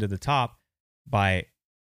of risen to the top by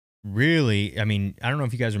really, I mean, I don't know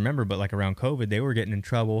if you guys remember, but like around COVID, they were getting in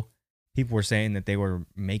trouble. People were saying that they were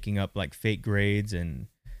making up like fake grades and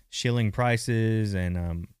shilling prices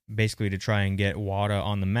and basically to try and get WATA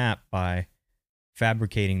on the map by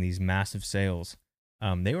fabricating these massive sales.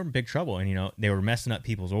 They were in big trouble, and, you know, they were messing up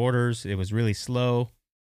people's orders. It was really slow,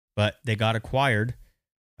 but they got acquired.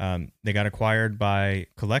 They got acquired by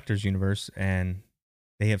Collectors Universe, and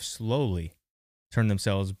they have slowly turned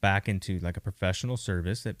themselves back into like a professional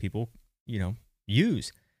service that people, you know,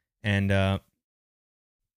 use. And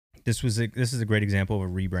this is a great example of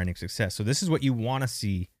a rebranding success. So this is what you want to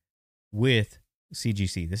see with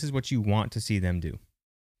CGC. This is what you want to see them do.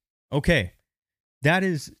 Okay, that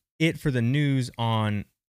is it for the news on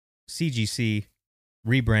CGC,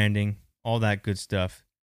 rebranding, all that good stuff.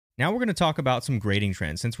 Now we're going to talk about some grading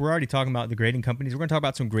trends. Since we're already talking about the grading companies, we're going to talk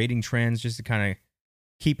about some grading trends just to kind of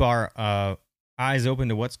keep our eyes open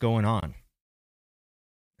to what's going on.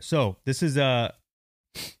 So this is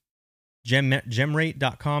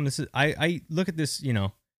Gemrate.com. This is I look at this,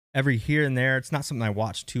 every here and there. It's not something I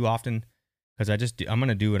watch too often because I'm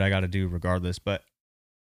gonna do what I got to do regardless. But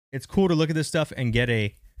it's cool to look at this stuff and get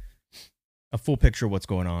a full picture of what's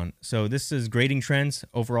going on. So this is grading trends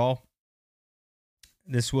overall.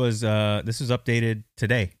 This was updated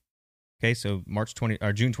today. Okay, so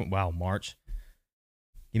June 20. Wow, March.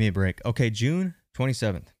 Give me a break. Okay, June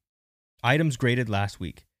 27th. Items graded last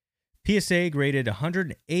week. PSA graded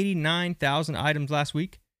 189,000 items last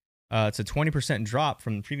week. It's a 20% drop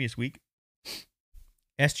from the previous week.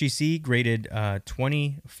 SGC graded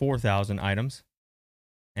 24,000 items,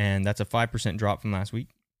 and that's a 5% drop from last week.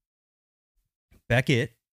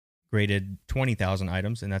 Beckett graded 20,000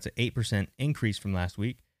 items, and that's an 8% increase from last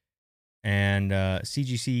week. And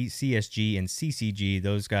CGC, CSG, and CCG,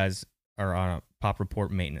 those guys are on a pop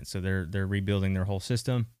report maintenance, so they're rebuilding their whole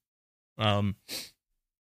system.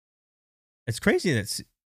 It's crazy that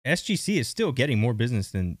SGC is still getting more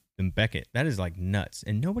business than Beckett. That is like nuts,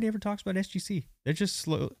 and nobody ever talks about SGC. They're just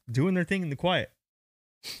doing their thing in the quiet.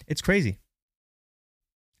 It's crazy.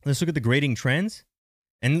 Let's look at the grading trends,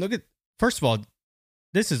 and first of all,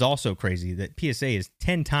 this is also crazy that PSA is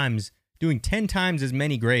doing 10 times as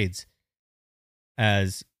many grades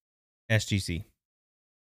as SGC.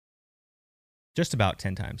 Just about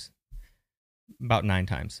 10 times. About 9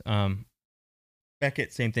 times.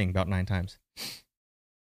 Beckett, same thing, about 9 times.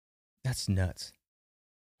 That's nuts.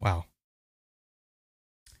 Wow.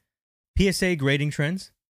 PSA grading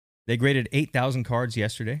trends. They graded 8,000 cards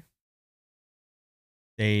yesterday.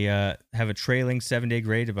 They have a trailing 7-day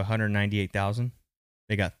grade of 198,000.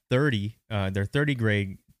 They got 30. Their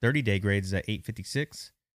 30-day grades is at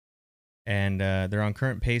 856. And they're on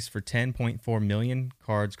current pace for 10.4 million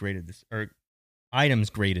cards graded items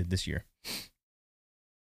graded this year.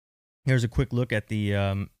 Here's a quick look at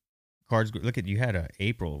the cards. Look at, you had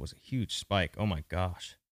April. It was a huge spike. Oh my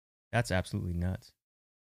gosh. That's absolutely nuts.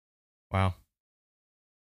 Wow.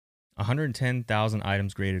 110,000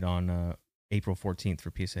 items graded on April 14th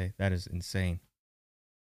for PSA. That is insane.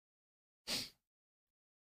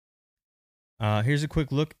 Here's a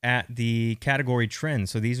quick look at the category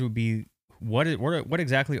trends. So these would be, what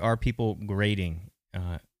exactly are people grading?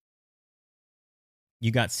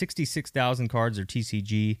 You got 66,000 cards or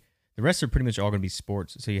TCG. The rest are pretty much all going to be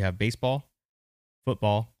sports. So you have baseball,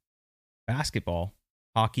 football, basketball,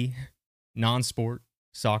 hockey, non-sport,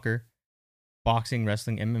 soccer, boxing,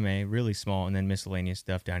 wrestling, MMA, really small, and then miscellaneous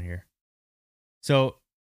stuff down here. So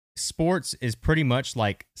sports is pretty much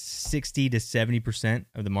like 60 to 70%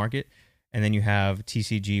 of the market. And then you have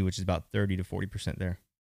TCG, which is about 30 to 40% there.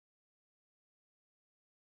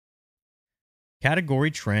 Category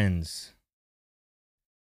trends.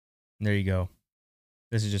 There you go.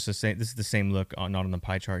 This is just the same. This is the same look, not on the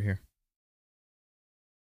pie chart here.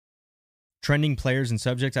 Trending players and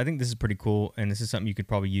subjects. I think this is pretty cool, and this is something you could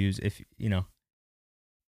probably use if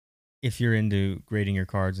you're into grading your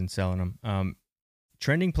cards and selling them.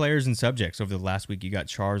 Trending players and subjects over the last week. You got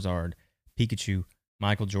Charizard, Pikachu,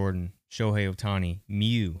 Michael Jordan, Shohei Ohtani,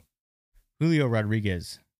 Mew, Julio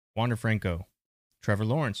Rodriguez, Wander Franco, Trevor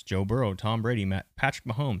Lawrence, Joe Burrow, Tom Brady, Patrick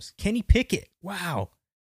Mahomes, Kenny Pickett. Wow.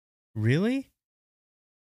 Really?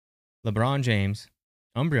 LeBron James,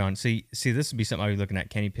 Umbreon. See, this would be something I'd be looking at,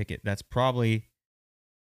 Kenny Pickett. That's probably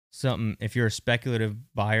something, if you're a speculative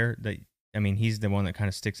buyer, he's the one that kind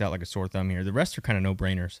of sticks out like a sore thumb here. The rest are kind of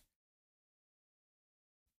no-brainers.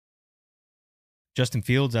 Justin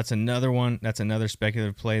Fields, that's another one. That's another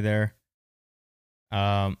speculative play there.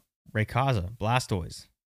 Raycaza, Blastoise,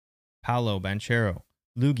 Paolo Banchero,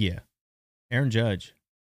 Lugia, Aaron Judge,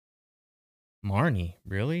 Marnie.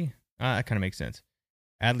 Really? That kind of makes sense.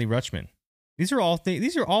 Adley Rutschman. These are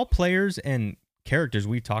all players and characters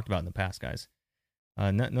we've talked about in the past, guys.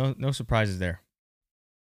 No surprises there.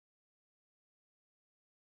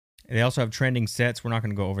 They also have trending sets. We're not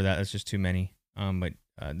going to go over that. That's just too many. But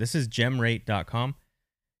this is gemrate.com.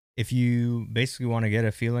 If you basically want to get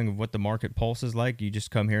a feeling of what the market pulse is like, you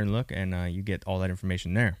just come here and look, and you get all that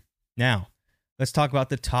information there. Now, let's talk about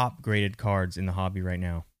the top graded cards in the hobby right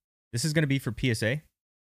now. This is going to be for PSA.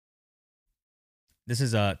 This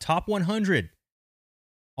is a top 100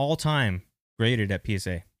 all-time graded at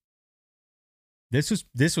PSA. This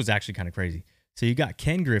was actually kind of crazy. So you got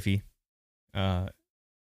Ken Griffey,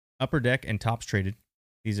 Upper Deck and Tops traded.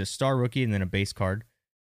 He's a star rookie and then a base card.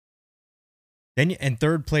 Then in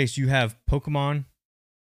third place, you have Pokemon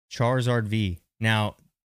Charizard V. Now,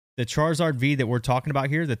 the Charizard V that we're talking about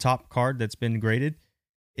here, the top card that's been graded,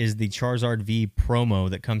 is the Charizard V promo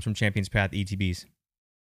that comes from Champions Path ETBs.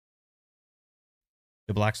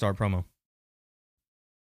 The Black Star promo.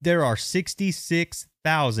 There are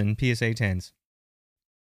 66,000 PSA 10s.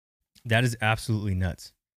 That is absolutely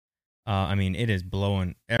nuts. I mean, it is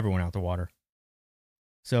blowing everyone out the water.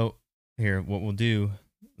 So here, what we'll do,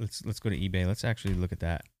 let's go to eBay. Let's actually look at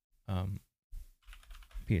that.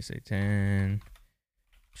 PSA 10,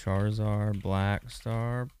 Charizard, Black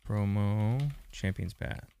Star, promo, Champions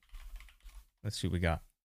Path. Let's see what we got.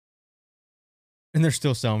 And they're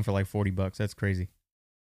still selling for like $40. That's crazy.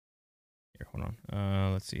 Here, hold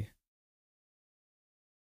on. Let's see.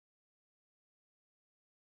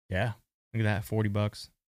 Yeah, look at that. $40.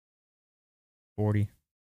 40.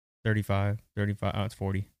 35. 35. Oh, it's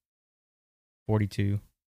 40. 42.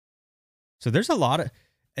 So there's a lot of,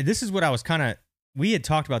 and this is what I was kind of, we had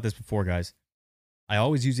talked about this before, guys. I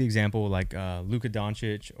always use the example like Luka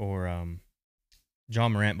Doncic or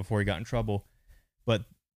John Morant before he got in trouble. But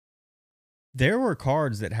there were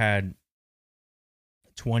cards that had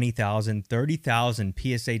 20,000, 30,000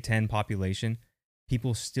 PSA 10 population.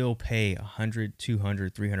 People still pay $100,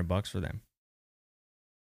 $200, $300 for them.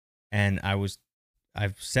 And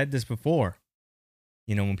I've said this before.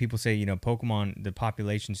 You know, when people say, you know, Pokemon, the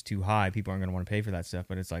population's too high, people aren't going to want to pay for that stuff.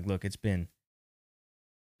 But it's like, look, it's been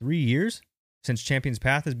 3 years since Champions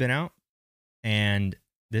Path has been out, and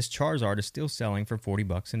this Charizard is still selling for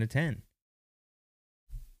 $40 in a 10.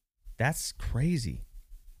 That's crazy.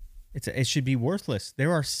 It should be worthless.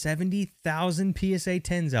 There are 70,000 PSA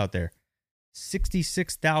 10s out there.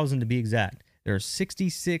 66,000 to be exact. There are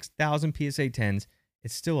 66,000 PSA 10s.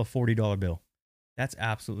 It's still a $40 bill. That's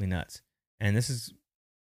absolutely nuts. And this is,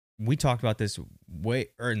 we talked about this in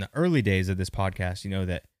the early days of this podcast, you know,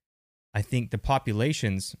 that I think the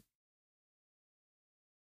populations,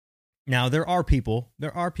 now there are people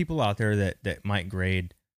out there that might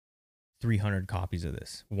grade 300 copies of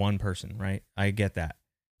this. One person, right? I get that.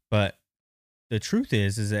 But the truth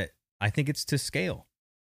is that I think it's to scale.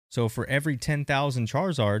 So for every 10,000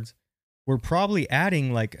 Charizards, we're probably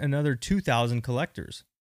adding like another 2,000 collectors.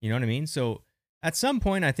 You know what I mean? So at some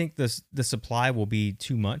point, I think the supply will be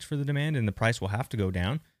too much for the demand and the price will have to go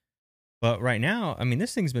down. But right now, I mean,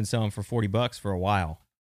 this thing's been selling for $40 for a while.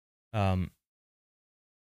 And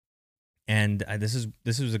this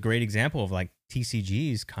is a great example of like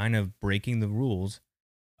TCGs kind of breaking the rules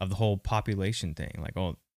of the whole population thing. Like,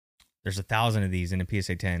 oh, there's 1,000 of these in a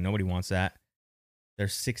PSA 10. Nobody wants that.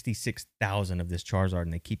 There's 66,000 of this Charizard,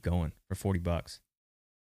 and they keep going for $40.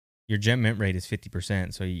 Your gem mint rate is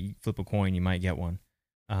 50%, so you flip a coin, you might get one.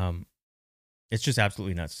 It's just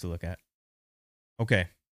absolutely nuts to look at. Okay.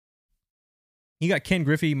 You got Ken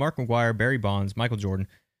Griffey, Mark McGwire, Barry Bonds, Michael Jordan.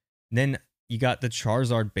 And then you got the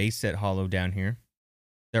Charizard base set holo down here.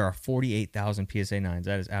 There are 48,000 PSA 9s.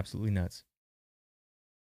 That is absolutely nuts.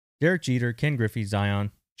 Derek Jeter, Ken Griffey,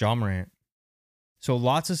 Zion, John Morant. So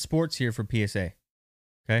lots of sports here for PSA.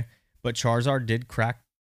 Okay. But Charizard did crack,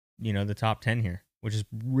 you know, the top 10 here, which is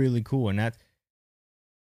really cool. And that,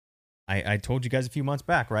 I told you guys a few months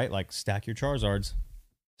back, right? Like, stack your Charizards.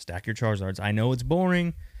 Stack your Charizards. I know it's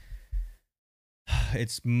boring.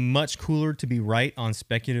 It's much cooler to be right on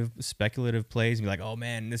speculative plays and be like, oh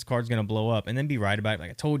man, this card's going to blow up. And then be right about it.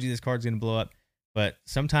 Like, I told you this card's going to blow up. But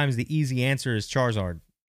sometimes the easy answer is Charizard.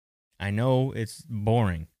 I know it's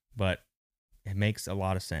boring, but it makes a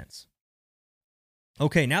lot of sense.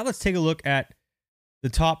 Okay, now let's take a look at the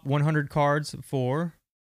top 100 cards for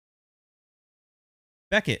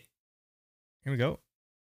Beckett. Here we go.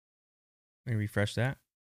 Let me refresh that.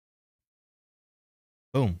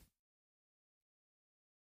 Boom.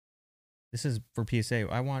 This is for PSA.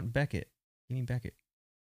 I want Beckett. Give me Beckett.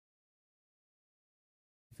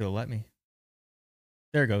 If it'll let me.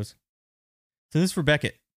 There it goes. So this is for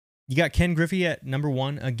Beckett. You got Ken Griffey at number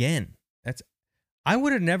 1 again. I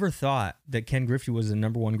would have never thought that Ken Griffey was the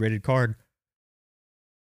number 1 graded card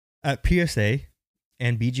at PSA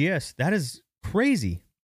and BGS. That is crazy.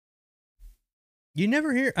 You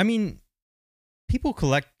never hear, I mean, people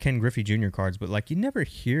collect Ken Griffey Jr. cards, but like you never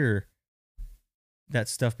hear that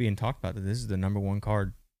stuff being talked about, that this is the number 1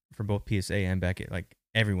 card for both PSA and Beckett. Like,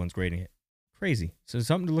 everyone's grading it. Crazy. So it's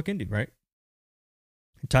something to look into, right?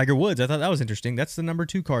 Tiger Woods, I thought that was interesting. That's the number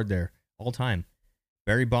 2 card there, all time.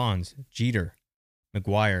 Barry Bonds, Jeter,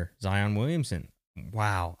 McGwire, Zion Williamson.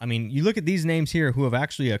 Wow. I mean, you look at these names here who have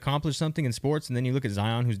actually accomplished something in sports, and then you look at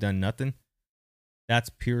Zion who's done nothing. That's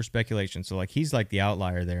pure speculation. So, like, he's like the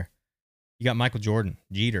outlier there. You got Michael Jordan,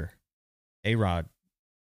 Jeter, A-Rod,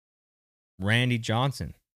 Randy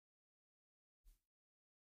Johnson,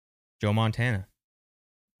 Joe Montana.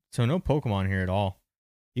 So no Pokemon here at all.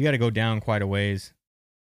 You got to go down quite a ways.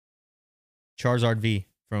 Charizard V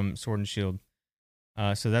from Sword and Shield.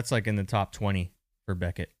 So that's like in the top 20 for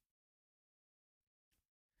Beckett.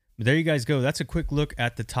 But there you guys go. That's a quick look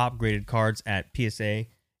at the top graded cards at PSA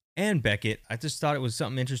and Beckett. I just thought it was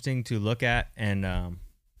something interesting to look at, and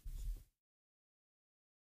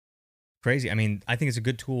crazy. I mean, I think it's a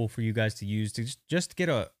good tool for you guys to use to just get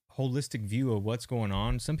a holistic view of what's going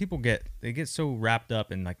on. Some people get so wrapped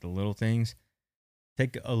up in like the little things.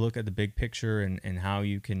 Take a look at the big picture and how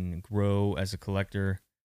you can grow as a collector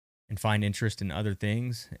and find interest in other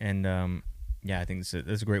things. And I think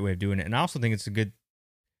that's a great way of doing it. And I also think it's a good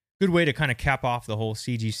way to kind of cap off the whole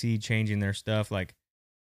CGC changing their stuff. Like,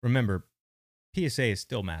 remember, PSA is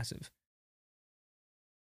still massive.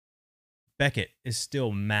 Beckett is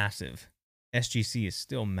still massive. SGC is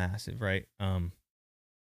still massive, right?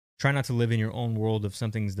 Try not to live in your own world of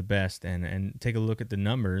something's the best, and take a look at the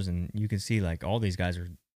numbers, and you can see like all these guys are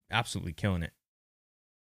absolutely killing it.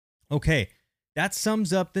 Okay, that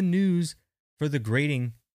sums up the news for the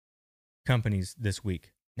grading companies this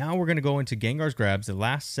week. Now we're going to go into Gengar's Grabs, the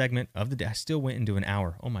last segment of the day. I still went into an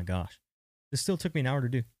hour. Oh my gosh. This still took me an hour to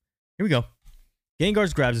do. Here we go.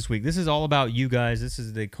 Gengar's Grabs this week. This is all about you guys. This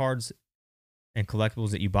is the cards and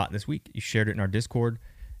collectibles that you bought this week. You shared it in our Discord.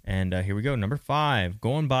 And here we go. Number 5,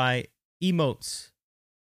 going by emotes.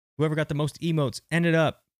 Whoever got the most emotes ended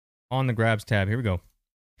up on the Grabs tab. Here we go.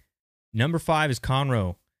 Number 5 is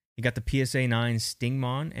Conroe. He got the PSA 9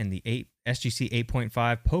 Stingmon and the SGC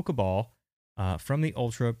 8.5 Pokeball from the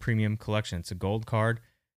Ultra Premium Collection. It's a gold card.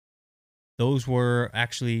 Those were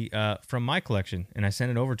actually from my collection, and I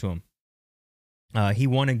sent it over to him. He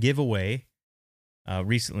won a giveaway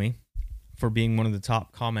recently for being one of the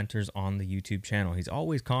top commenters on the YouTube channel. He's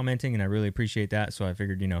always commenting, and I really appreciate that. So I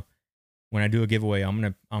figured, when I do a giveaway,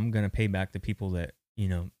 I'm gonna pay back the people that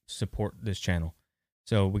support this channel.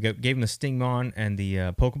 So we gave him the Stingmon and the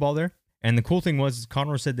Pokeball there. And the cool thing was,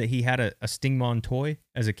 Conroe said that he had a Stingmon toy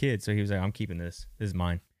as a kid. So he was like, I'm keeping this. This is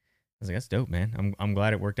mine. I was like, that's dope, man. I'm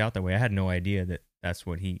glad it worked out that way. I had no idea that that's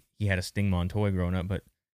what he had a Stingmon toy growing up, but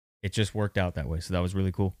it just worked out that way. So that was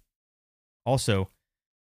really cool. Also,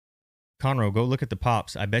 Conroe, go look at the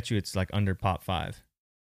pops. I bet you it's like under pop 5.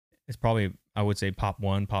 It's probably, I would say, pop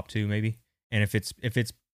 1, pop 2 maybe. And if it's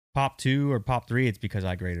pop 2 or pop 3, it's because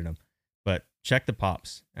I graded them. But check the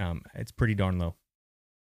pops. It's pretty darn low.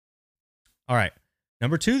 All right.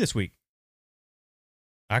 Number 2 this week.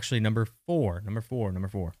 Actually, number 4.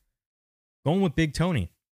 Going with Big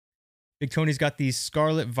Tony. Big Tony's got these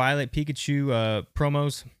Scarlet Violet Pikachu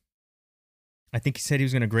promos. I think he said he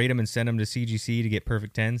was going to grade them and send them to CGC to get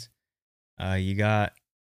perfect 10s. You got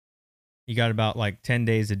about like 10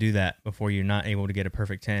 days to do that before you're not able to get a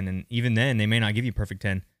perfect 10. And even then, they may not give you perfect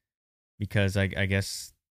 10 because I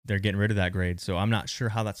guess they're getting rid of that grade. So I'm not sure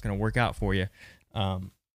how that's going to work out for you.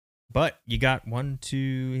 But you got 1,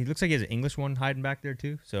 2, he looks like he has an English one hiding back there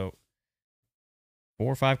too. So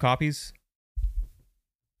 4 or 5 copies.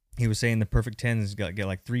 He was saying the perfect 10s get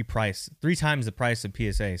like 3 times the price of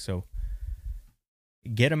PSA. So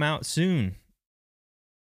get them out soon.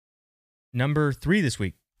 Number 3 this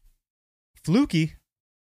week. Fluky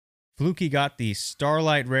got the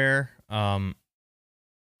Starlight Rare.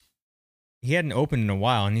 He hadn't opened in a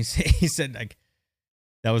while, and he said like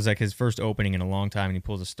that was like his first opening in a long time, and he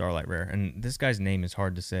pulls a Starlight Rare. And this guy's name is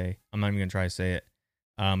hard to say. I'm not even gonna try to say it.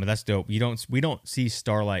 But that's dope. We don't see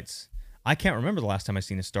Starlights. I can't remember the last time I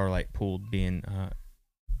seen a Starlight pulled being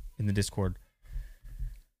in the Discord.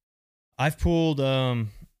 I've pulled 1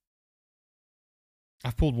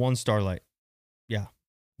 Starlight. Yeah.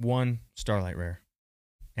 1 Starlight Rare.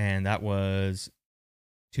 And that was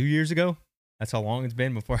 2 years ago. That's how long it's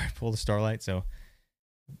been before I pulled a Starlight. So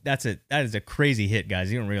that is a crazy hit,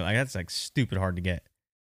 guys. You don't realize that's like stupid hard to get.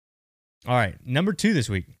 All right, number 2 this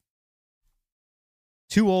week.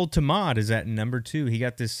 Too Old to Mod is at number 2. He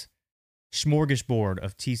got this smorgasbord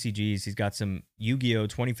of TCGs. He's got some Yu-Gi-Oh!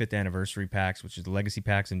 25th anniversary packs, which is the Legacy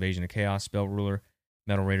packs, Invasion of Chaos, Spell Ruler,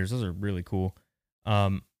 Metal Raiders. Those are really cool.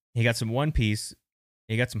 He got some One Piece.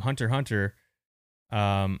 He got some Hunter x Hunter.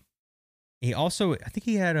 He also, I think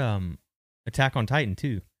he had Attack on Titan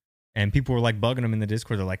too. And people were like bugging him in the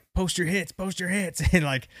Discord. They're like, post your hits. And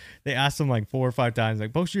like they asked him like 4 or 5 times,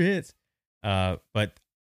 like, post your hits. But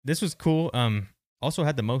this was cool. Also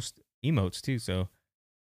had the most emotes too. So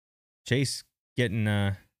Chase getting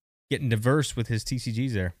diverse with his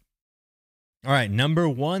TCGs there. All right, number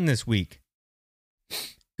 1 this week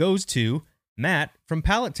goes to Matt from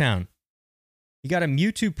Pallet Town. He got a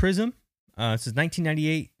Mewtwo Prism. This is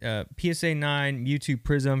 1998 PSA 9 Mewtwo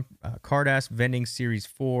Prism Card-Ass Vending Series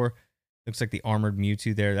 4. Looks like the armored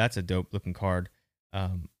Mewtwo there. That's a dope looking card.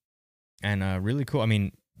 And really cool. I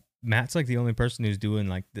mean, Matt's like the only person who's doing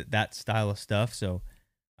like that style of stuff. So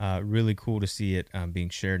really cool to see it being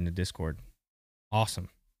shared in the Discord. Awesome.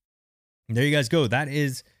 There you guys go. That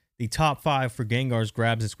is the top 5 for Gengar's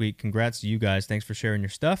grabs this week. Congrats to you guys. Thanks for sharing your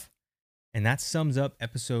stuff. And that sums up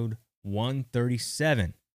episode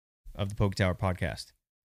 137 of the PokeTower podcast.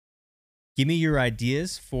 Give me your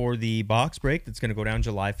ideas for the box break that's going to go down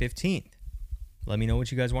July 15th. Let me know what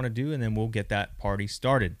you guys want to do, and then we'll get that party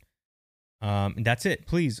started. And that's it.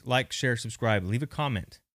 Please like, share, subscribe, leave a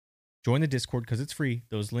comment. Join the Discord because it's free.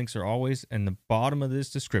 Those links are always in the bottom of this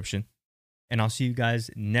description. And I'll see you guys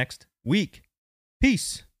next week.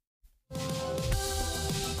 Peace.